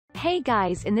Hey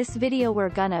guys, in this video we're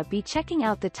gonna be checking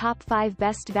out the top 5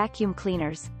 best vacuum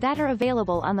cleaners that are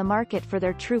available on the market for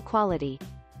their true quality.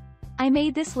 I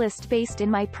made this list based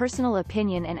in my personal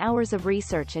opinion and hours of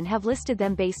research and have listed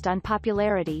them based on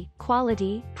popularity,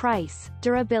 quality, price,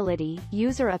 durability,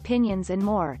 user opinions and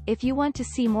more. If you want to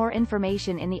see more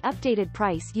information in the updated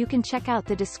price, you can check out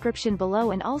the description below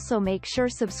and also make sure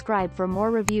subscribe for more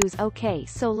reviews. Okay,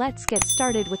 so let's get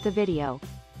started with the video.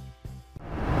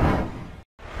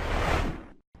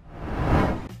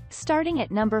 Starting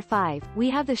at number 5, we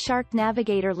have the Shark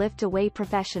Navigator Lift Away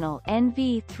Professional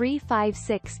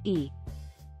NV356E.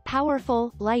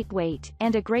 Powerful, lightweight,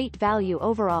 and a great value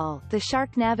overall, the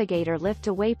Shark Navigator Lift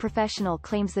Away Professional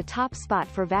claims the top spot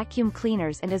for vacuum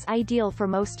cleaners and is ideal for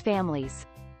most families.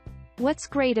 What's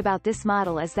great about this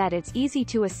model is that it's easy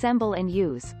to assemble and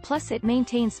use, plus it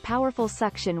maintains powerful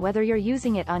suction whether you're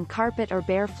using it on carpet or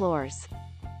bare floors.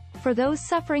 For those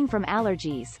suffering from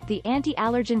allergies, the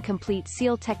anti-allergen complete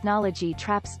seal technology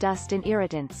traps dust and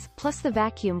irritants, plus the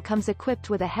vacuum comes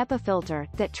equipped with a HEPA filter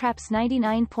that traps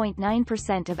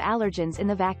 99.9% of allergens in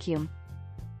the vacuum.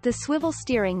 The swivel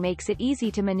steering makes it easy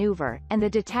to maneuver, and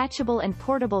the detachable and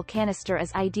portable canister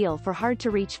is ideal for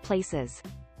hard-to-reach places.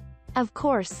 Of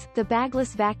course, the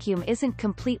bagless vacuum isn't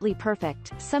completely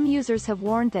perfect. Some users have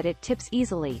warned that it tips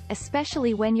easily,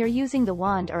 especially when you're using the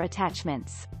wand or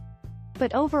attachments.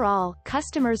 But overall,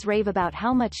 customers rave about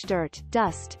how much dirt,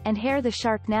 dust, and hair the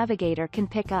Shark Navigator can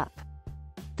pick up.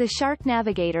 The Shark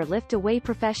Navigator Lift Away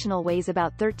Professional weighs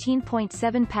about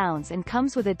 13.7 pounds and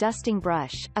comes with a dusting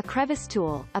brush, a crevice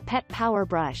tool, a pet power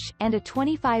brush, and a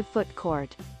 25-foot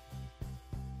cord.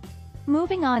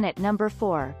 Moving on at number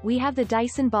 4, we have the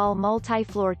Dyson Ball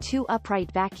Multi-Floor 2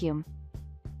 Upright Vacuum.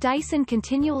 Dyson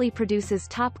continually produces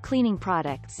top cleaning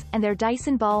products, and their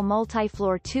Dyson Ball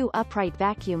Multi-Floor 2 Upright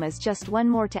Vacuum is just one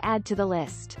more to add to the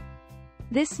list.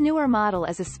 This newer model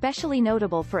is especially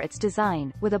notable for its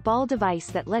design, with a ball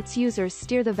device that lets users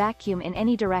steer the vacuum in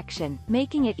any direction,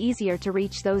 making it easier to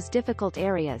reach those difficult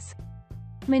areas.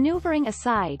 Maneuvering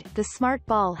aside, the smart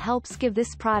ball helps give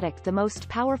this product the most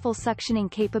powerful suctioning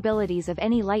capabilities of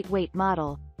any lightweight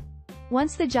model.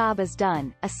 Once the job is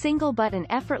done, a single button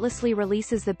effortlessly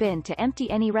releases the bin to empty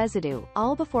any residue,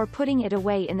 all before putting it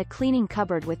away in the cleaning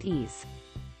cupboard with ease.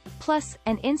 Plus,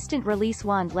 an instant release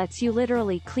wand lets you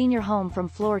literally clean your home from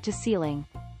floor to ceiling.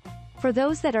 For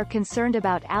those that are concerned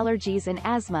about allergies and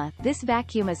asthma, this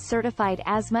vacuum is certified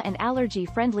asthma and allergy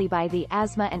friendly by the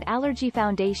Asthma and Allergy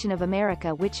Foundation of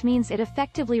America, which means it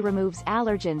effectively removes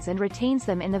allergens and retains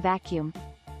them in the vacuum.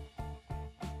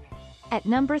 At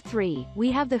number 3,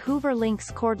 we have the Hoover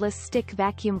Linx Cordless Stick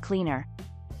Vacuum Cleaner.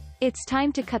 It's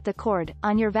time to cut the cord,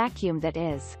 on your vacuum that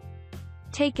is.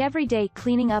 Take everyday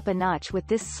cleaning up a notch with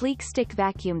this sleek stick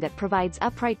vacuum that provides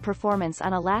upright performance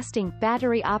on a lasting,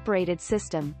 battery-operated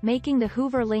system, making the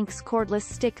Hoover Linx Cordless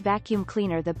Stick Vacuum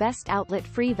Cleaner the best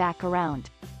outlet-free vac around.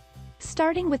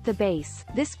 Starting with the base,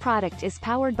 this product is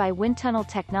powered by WindTunnel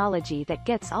technology that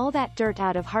gets all that dirt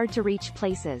out of hard-to-reach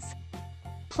places.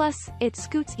 Plus, it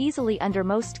scoots easily under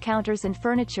most counters and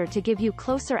furniture to give you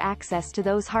closer access to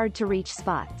those hard-to-reach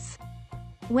spots.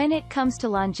 When it comes to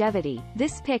longevity,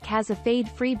 this pick has a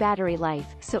fade-free battery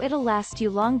life, so it'll last you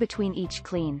long between each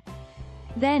clean.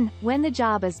 Then, when the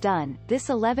job is done, this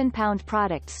 11-pound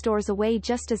product stores away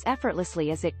just as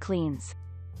effortlessly as it cleans.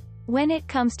 When it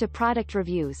comes to product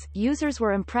reviews, users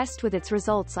were impressed with its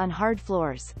results on hard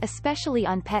floors, especially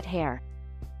on pet hair.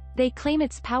 They claim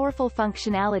its powerful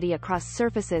functionality across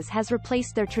surfaces has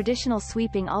replaced their traditional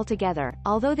sweeping altogether,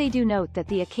 although they do note that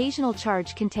the occasional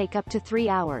charge can take up to 3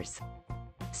 hours.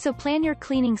 So plan your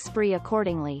cleaning spree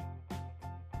accordingly.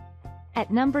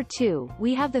 At number 2,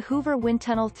 we have the Hoover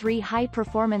WindTunnel 3 High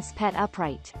Performance Pet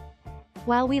Upright.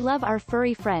 While we love our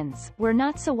furry friends, we're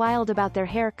not so wild about their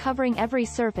hair covering every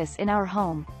surface in our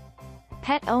home.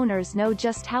 Pet owners know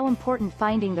just how important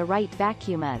finding the right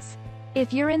vacuum is.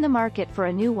 If you're in the market for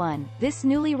a new one, this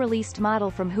newly released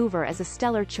model from Hoover is a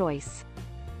stellar choice.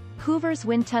 Hoover's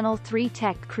WindTunnel 3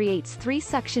 tech creates 3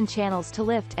 suction channels to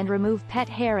lift and remove pet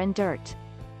hair and dirt.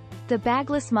 The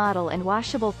bagless model and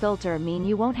washable filter mean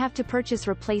you won't have to purchase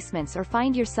replacements or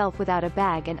find yourself without a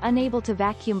bag and unable to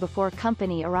vacuum before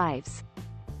company arrives.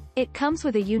 It comes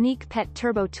with a unique pet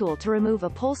turbo tool to remove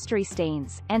upholstery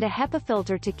stains, and a HEPA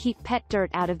filter to keep pet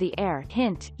dirt out of the air.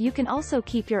 Hint, you can also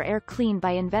keep your air clean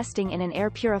by investing in an air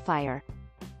purifier.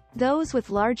 Those with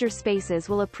larger spaces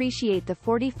will appreciate the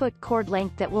 40-foot cord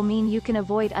length that will mean you can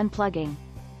avoid unplugging.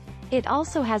 It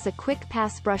also has a quick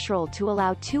pass brush roll to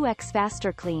allow 2x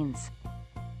faster cleans.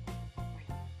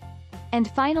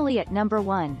 And finally at number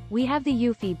 1, we have the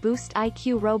eufy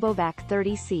BoostIQ RoboVac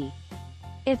 30C.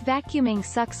 If vacuuming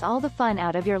sucks all the fun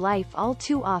out of your life all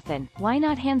too often, why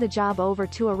not hand the job over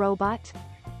to a robot?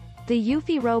 The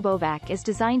eufy RoboVac is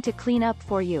designed to clean up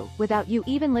for you, without you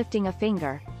even lifting a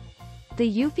finger. The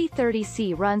eufy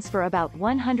 30C runs for about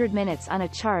 100 minutes on a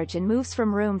charge and moves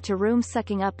from room to room,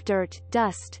 sucking up dirt,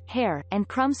 dust, hair, and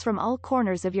crumbs from all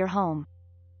corners of your home.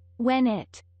 When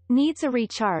it needs a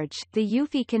recharge, the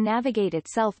eufy can navigate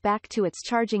itself back to its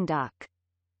charging dock.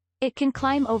 It can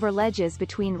climb over ledges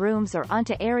between rooms or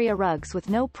onto area rugs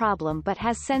with no problem, but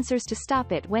has sensors to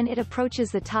stop it when it approaches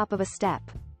the top of a step.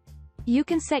 You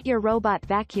can set your robot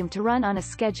vacuum to run on a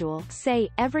schedule,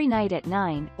 say, every night at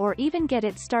 9, or even get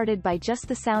it started by just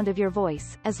the sound of your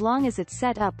voice, as long as it's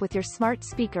set up with your smart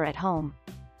speaker at home.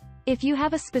 If you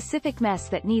have a specific mess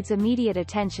that needs immediate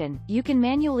attention, you can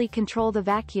manually control the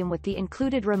vacuum with the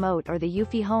included remote or the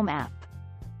eufy Home app.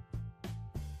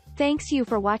 Thanks you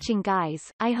for watching,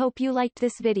 guys. I hope you liked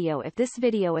this video. If this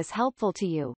video is helpful to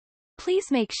you,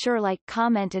 please make sure like,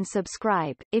 comment and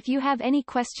subscribe. If you have any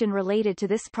question related to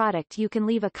this product, you can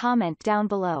leave a comment down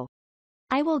below.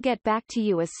 I will get back to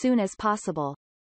you as soon as possible.